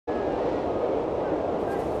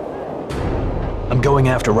I'm going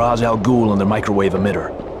after Ra's al Ghul and their microwave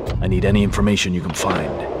emitter. I need any information you can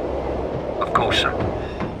find. Of course, sir.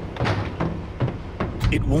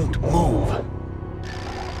 It won't move.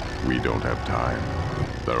 We don't have time.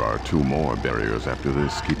 There are 2 more barriers after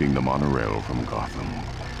this, keeping the monorail from Gotham.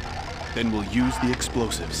 Then we'll use the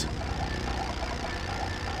explosives.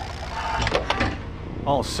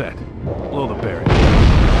 All set. Blow the barrier.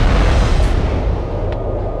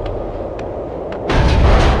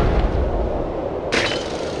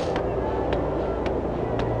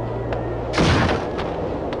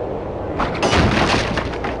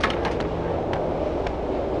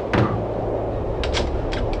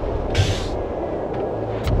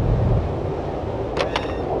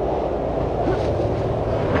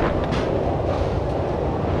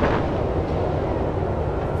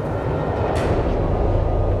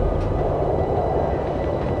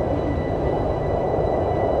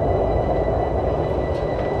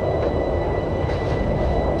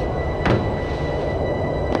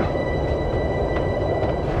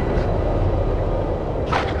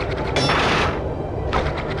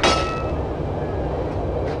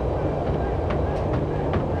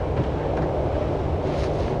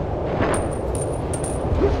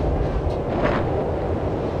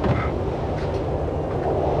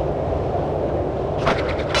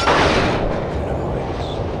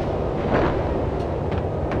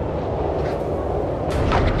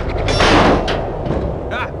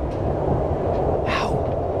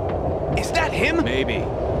 Maybe.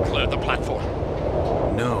 Clear the platform.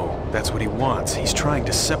 No, that's what he wants. He's trying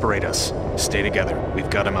to separate us. Stay together. We've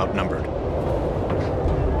got him outnumbered.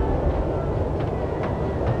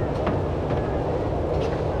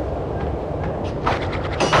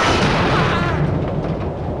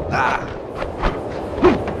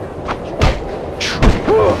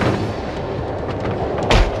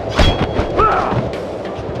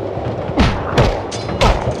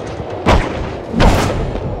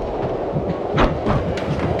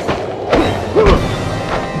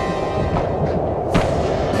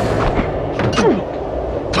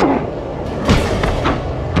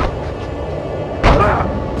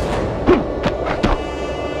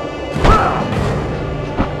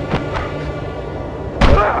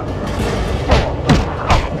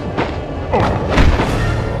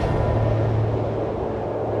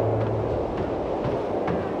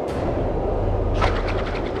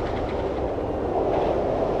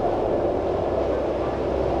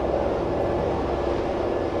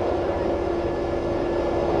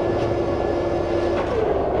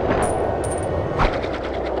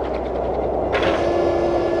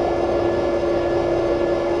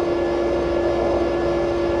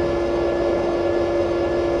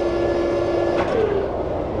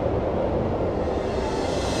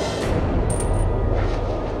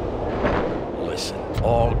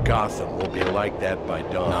 Gotham will be like that by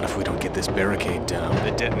dawn. Not if we don't get this barricade down.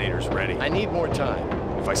 The detonator's ready. I need more time.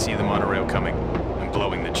 If I see the monorail coming, I'm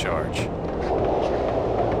blowing the charge.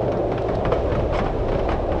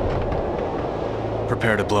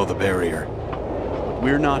 Prepare to blow the barrier.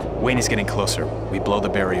 We're not... Wayne is getting closer. We blow the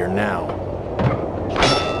barrier now.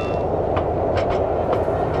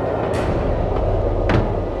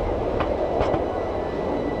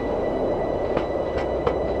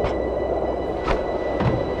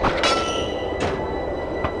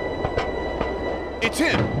 It's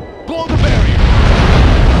him! Blow the barrier!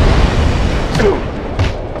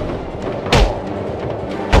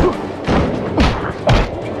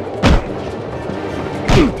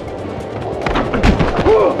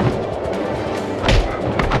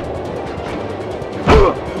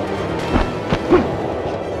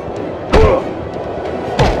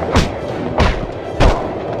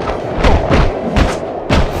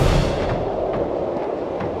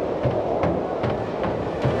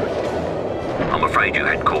 I'm afraid you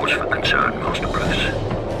had cause for concern, Master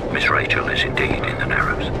Bruce. Miss Rachel is indeed in the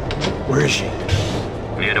Narrows. Where is she?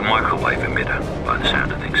 Near the microwave emitter, by the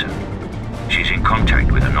sound of things, sir. She's in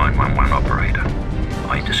contact with a 911 operator.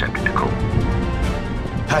 I intercepted the call.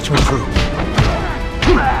 Patch me through.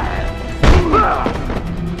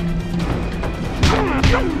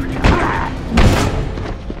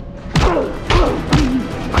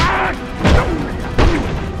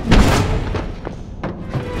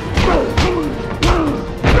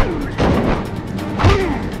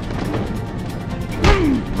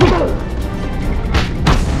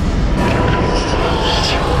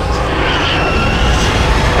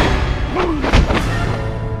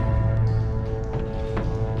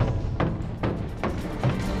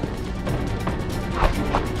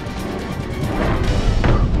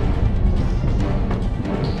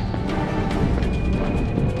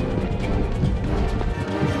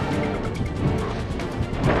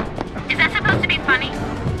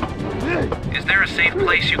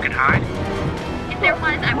 place you can hide? If there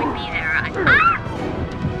was, I would be there.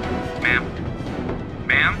 Ma'am?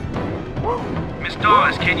 Ma'am? Miss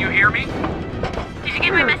Dawes, can you hear me? Did you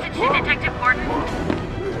get my message to Detective Gordon?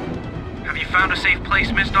 Have you found a safe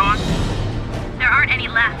place, Miss Dawes? There aren't any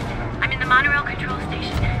left. I'm in the monorail control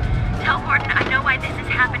station. Tell Gordon I know why this is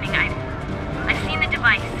happening. I've seen the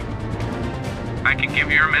device. I can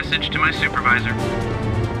give your message to my supervisor.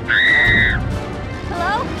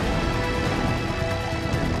 Hello?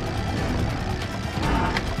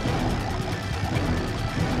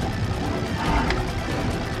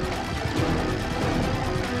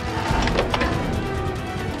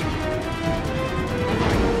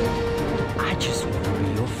 I just want to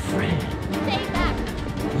be your friend. Stay back.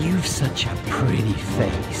 You've such a pretty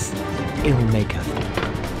face. It'll make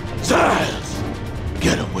her... Styles!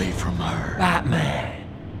 Get away from her. Batman.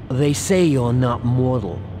 They say you're not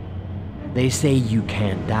mortal. They say you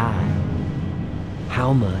can't die.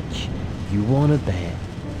 How much you want to bet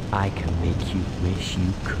I can make you wish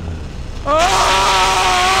you could?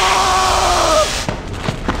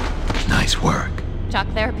 Nice work. Shock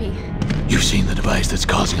therapy. You've seen the device that's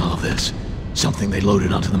causing all of this. Something they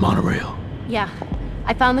loaded onto the monorail. Yeah.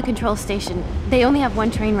 I found the control station. They only have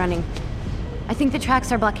one train running. I think the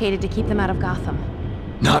tracks are blockaded to keep them out of Gotham.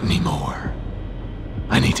 Not anymore.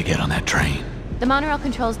 I need to get on that train. The monorail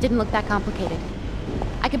controls didn't look that complicated.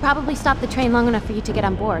 I could probably stop the train long enough for you to get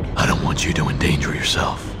on board. I don't want you to endanger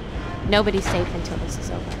yourself. Nobody's safe until this is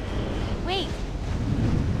over. Wait!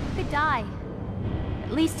 You could die.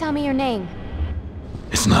 At least tell me your name.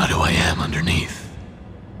 It's not who I am underneath,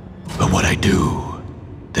 but what I do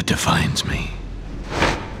that defines me.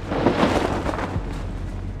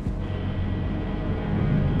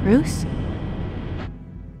 Bruce?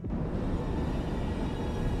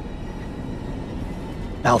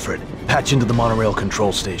 Alfred, patch into the monorail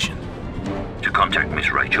control station. To contact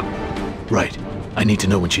Miss Rachel. Right. I need to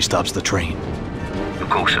know when she stops the train. Of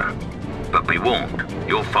course, sir. But be warned,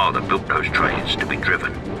 your father built those trains to be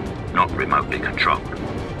driven, not remotely controlled.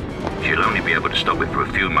 She'll only be able to stop it for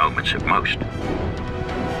a few moments at most.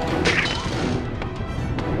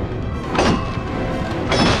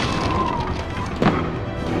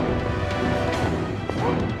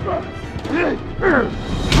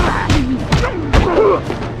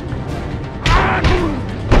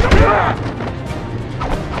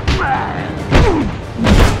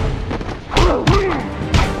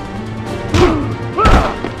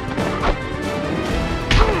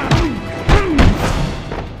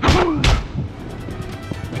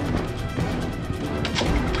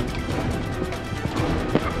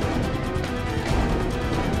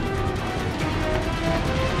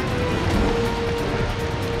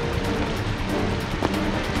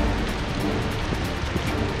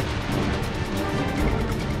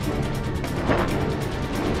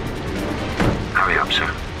 Hurry up, sir.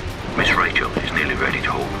 Miss Rachel is nearly ready to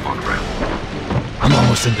hold the monorail. I'm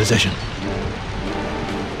almost in position.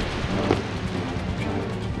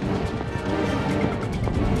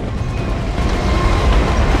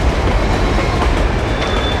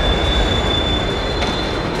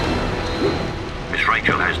 Miss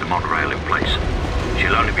Rachel has the monorail in place.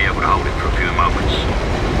 She'll only be able to hold it for a few moments.